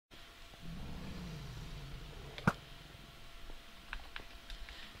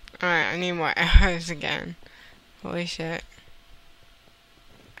Alright, I need more arrows again. Holy shit.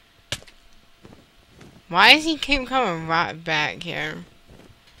 Why does he keep coming right back here?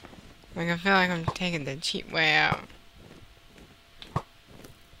 Like, I feel like I'm taking the cheap way out.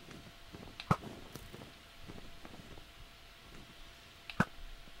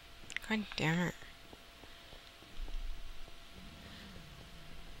 God damn it.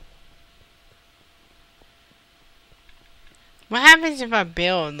 What happens if I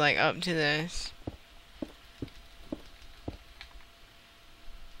build, like, up to this?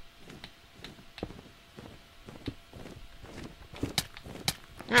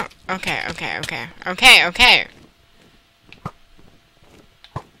 Oh, okay.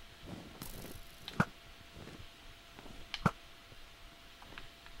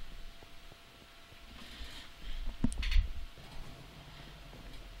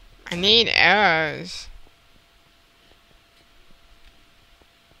 I need arrows.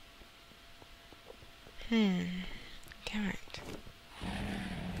 Damn it.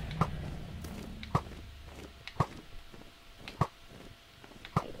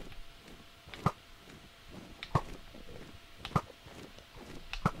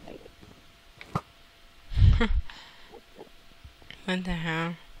 What the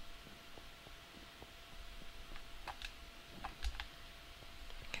hell?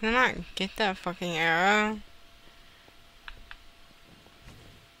 Can I not get that fucking arrow?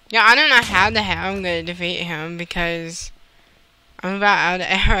 Yeah, I don't know how the hell I'm gonna defeat him because I'm about out of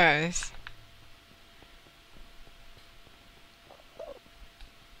arrows.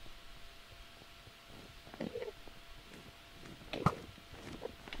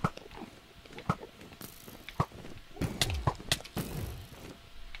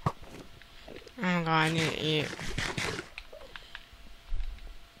 Oh my god, I need to eat.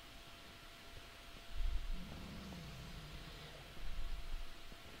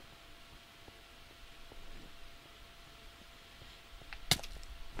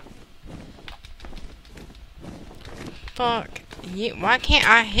 Fuck. Why can't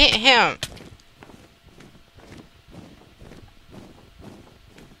I hit him?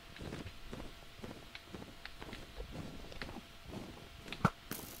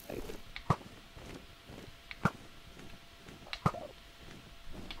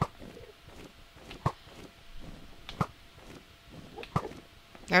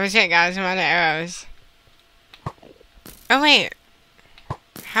 That was it, guys. I'm out of arrows. Oh, wait.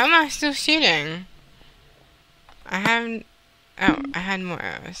 How am I still shooting? I have... Oh, I had more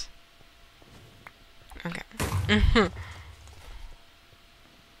arrows. Okay.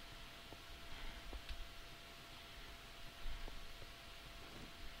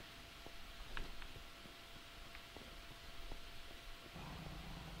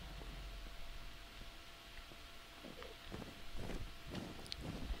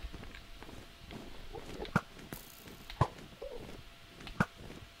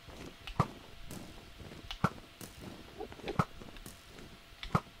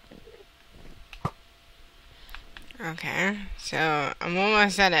 Okay, so I'm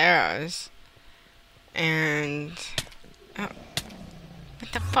almost out of arrows. And... Oh.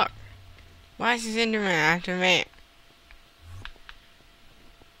 What the fuck? Why is this Enderman after me?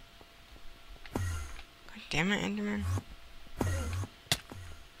 God damn it, Enderman.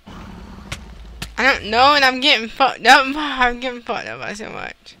 I don't know, and I'm getting fucked up. I'm getting fucked up by so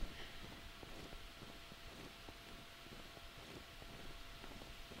much.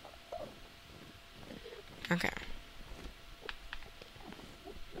 Okay.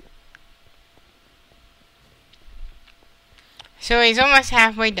 So he's almost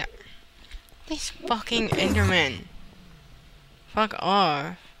halfway done. This fucking Enderman. Fuck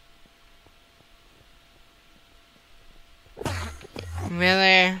off.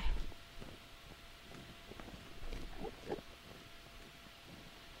 Really?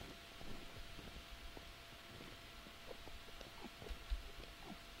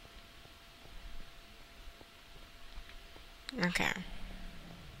 Okay.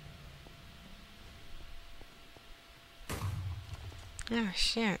 Oh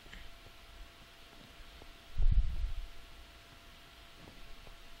shit.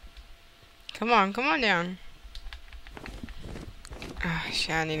 Come on down. Oh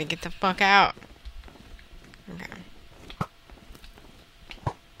shit, I need to get the fuck out. Okay.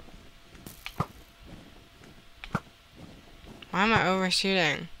 Why am I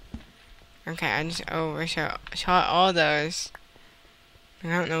overshooting? Okay, I just overshot all those. I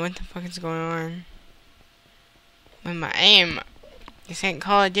don't know what the fuck is going on with my aim. This ain't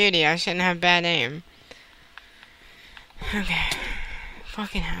Call of Duty. I shouldn't have bad aim. Okay.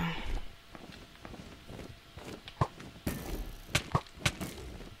 Fucking hell.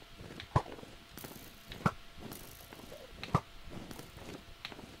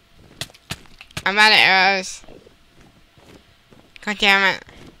 I'm out of arrows. God damn it.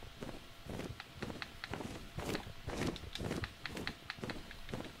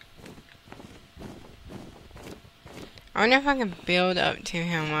 I wonder if I can build up to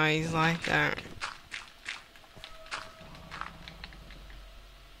him while he's like that.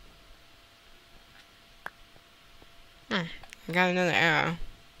 I got another arrow.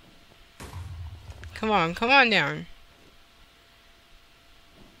 Come on down.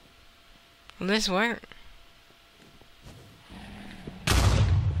 Will this work?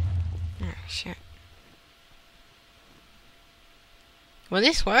 Oh, shit. Will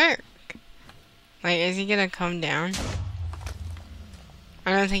this work? Like, is he gonna come down?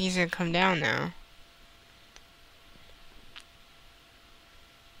 I don't think he's gonna come down now.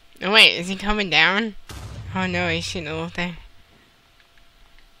 Oh, wait, is he coming down? Oh no, he's shooting a little thing.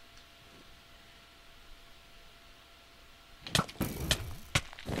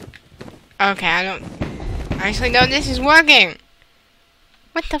 Okay, actually, no, this is working!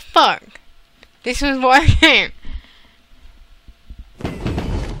 What the fuck? This was working!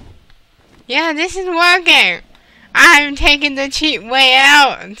 Yeah, this is working! I'm taking the cheap way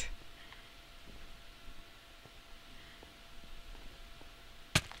out!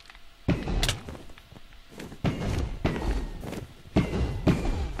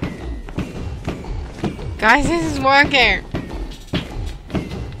 Guys, this is working!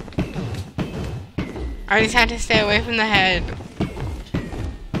 I just have to stay away from the head.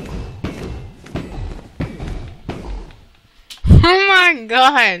 Oh my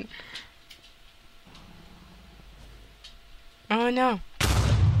god! Oh no.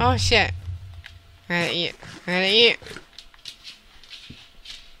 Oh shit. I gotta eat. I gotta eat.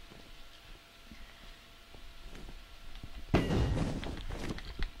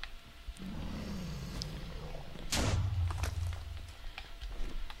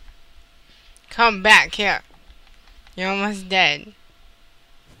 Come back here. You're almost dead.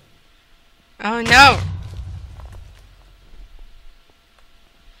 Oh no!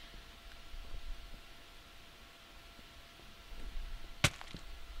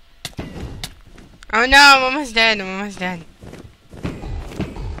 Oh no, I'm almost dead. I'm almost dead.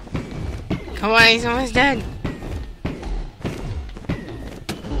 Come on, he's almost dead.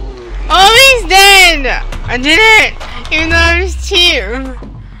 Oh, he's dead! I did it! Even though I was cheap.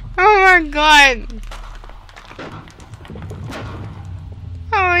 Oh my god.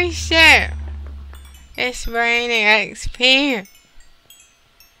 Holy shit. It's raining XP.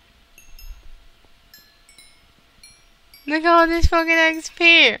 Look at all this fucking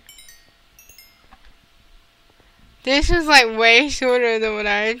XP. This was like way shorter than what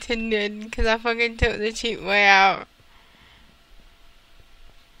I intended because I fucking took the cheap way out.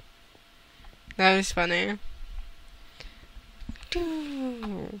 That was funny.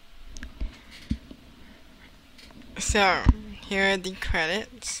 So, here are the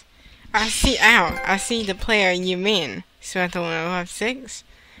credits. I see the player you mean, Samantha10156.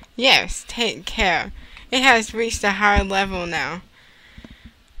 Yes, take care. It has reached a higher level now.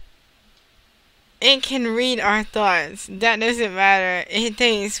 It can read our thoughts. That doesn't matter. It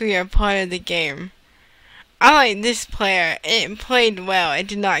thinks we are part of the game. I like this player. It played well. It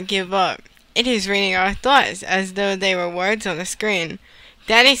did not give up. It is reading our thoughts as though they were words on the screen.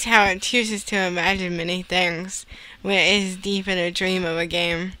 That is how it chooses to imagine many things when it is deep in a dream of a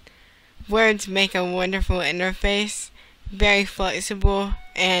game. Words make a wonderful interface, very flexible,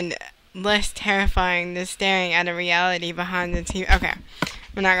 and less terrifying than staring at a reality behind the TV. Okay,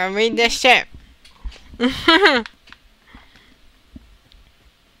 we're not gonna read this shit. Am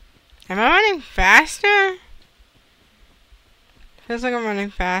I running faster? Feels like I'm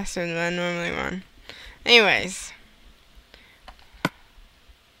running faster than I normally run. Anyways.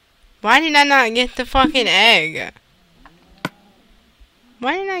 Why did I not get the fucking egg?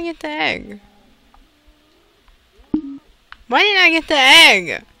 Why didn't I get the egg? Why didn't I get the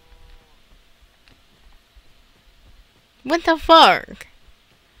egg? What the fuck?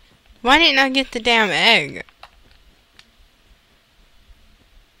 Why didn't I get the damn egg?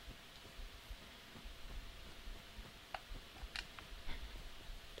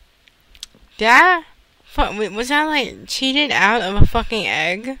 Did I? Was I like cheated out of a fucking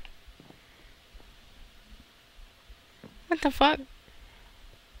egg? What the fuck?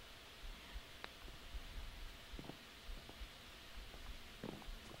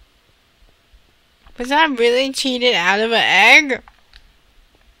 Was I really cheated out of an egg?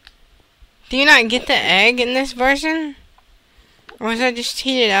 Do you not get the egg in this version? Or was I just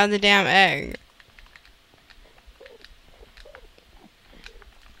cheated out of the damn egg?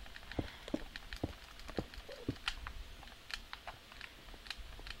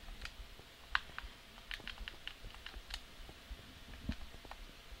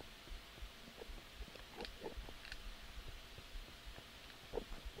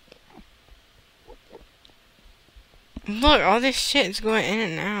 Look, all this shit is going in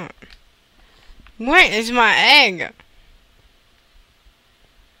and out. Where is my egg?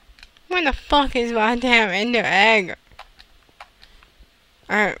 Where the fuck is my damn ender egg?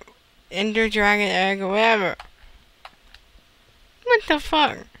 Or ender dragon egg or whatever. What the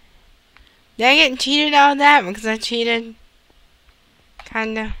fuck? Did I get cheated out of that because I cheated?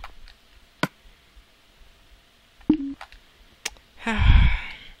 Kinda.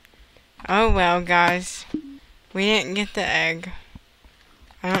 Oh well, guys. We didn't get the egg.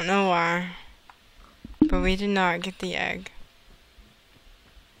 I don't know why. But we did not get the egg.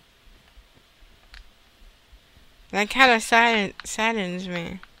 That kind of saddens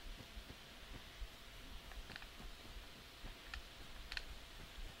me.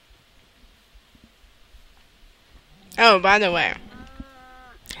 Oh, by the way.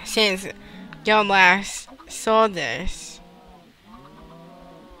 Since y'all last saw this.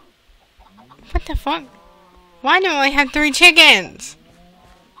 What the fuck? Why do I only have 3 chickens?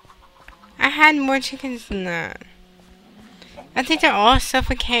 I had more chickens than that. I think they're all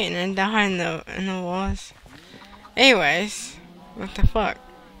suffocating and dying in the walls. Anyways, what the fuck?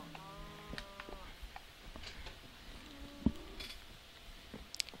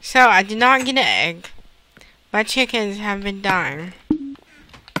 So, I did not get an egg. My chickens have been dying.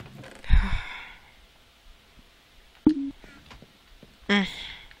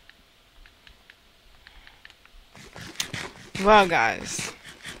 Well, guys.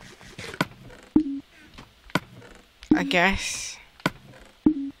 I guess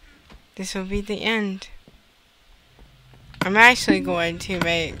this will be the end. I'm actually going to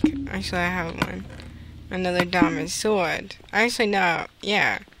make, actually I have one, another diamond sword. Actually no,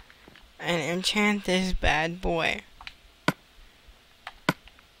 yeah, and enchant this bad boy.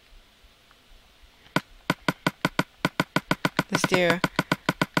 Let's do,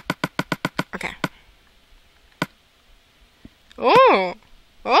 okay.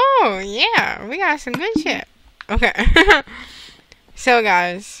 Oh, yeah, we got some good shit. Okay. So,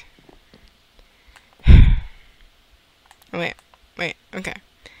 guys. Wait, okay.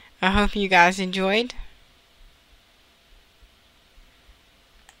 I hope you guys enjoyed.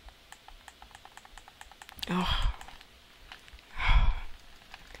 Oh.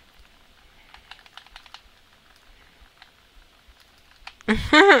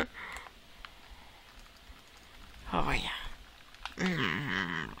 Oh, yeah.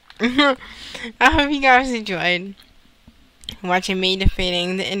 I hope you guys enjoyed watching me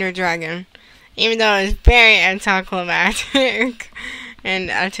defeating the Ender Dragon, even though it was very anticlimactic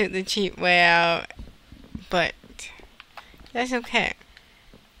and I took the cheap way out, but that's okay.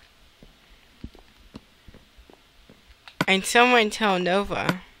 And someone tell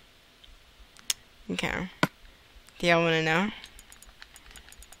Nova. Okay. Do y'all want to know?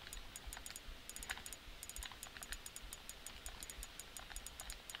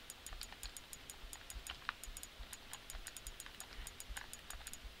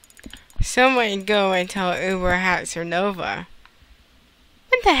 Someone go and tell Uber Hacks or Nova.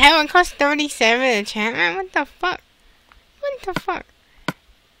 What the hell? It costs 37 enchantment? What the fuck? What the fuck?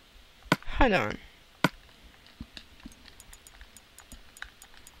 Hold on.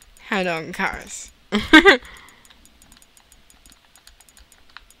 Hold on, cars.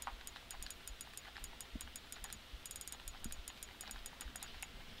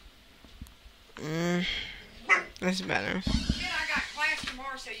 That's better.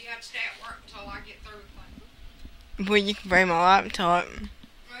 So you have to stay at work until I get through with it. Well, you can bring my laptop.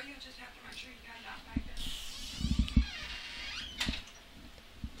 Well, you just have to make sure you got that back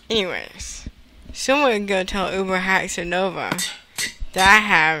there. Anyways, someone go tell Uber Hacks or Nova that I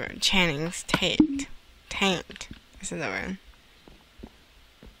have Channing's taint. I said that right.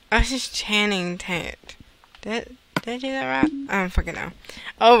 I was just Channing taint. Did I do that right? I don't fucking know.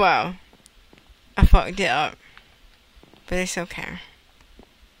 Oh well. I fucked it up. But it's okay.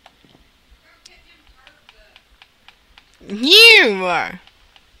 You! Well,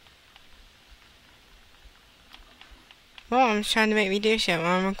 I'm trying to make me do shit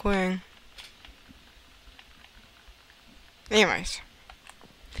while I'm recording. Anyways.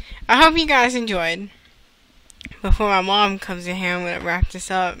 I hope you guys enjoyed. Before my mom comes in here, I'm going to wrap this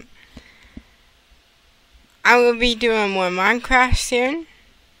up. I will be doing more Minecraft soon.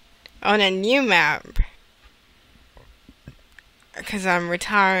 On a new map. Because I'm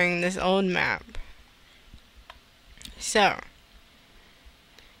retiring this old map. So,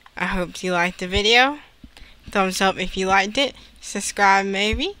 I hope you liked the video. Thumbs up if you liked it. Subscribe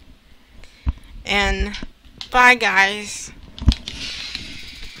maybe. And bye guys.